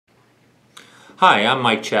Hi, I'm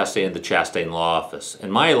Mike Chastain of the Chastain Law Office,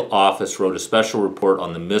 and my office wrote a special report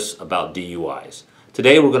on the myths about DUIs.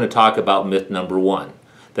 Today we're going to talk about myth number 1,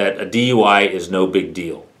 that a DUI is no big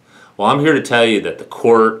deal. Well, I'm here to tell you that the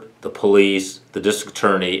court, the police, the district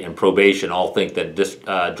attorney, and probation all think that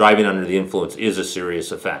driving under the influence is a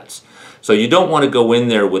serious offense. So you don't want to go in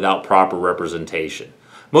there without proper representation.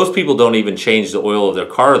 Most people don't even change the oil of their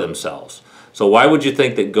car themselves. So why would you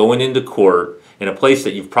think that going into court in a place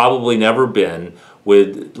that you've probably never been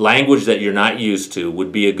with language that you're not used to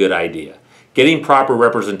would be a good idea? Getting proper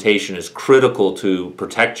representation is critical to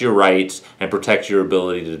protect your rights and protect your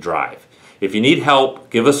ability to drive. If you need help,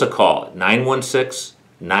 give us a call at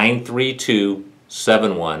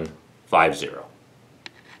 916-932-7150.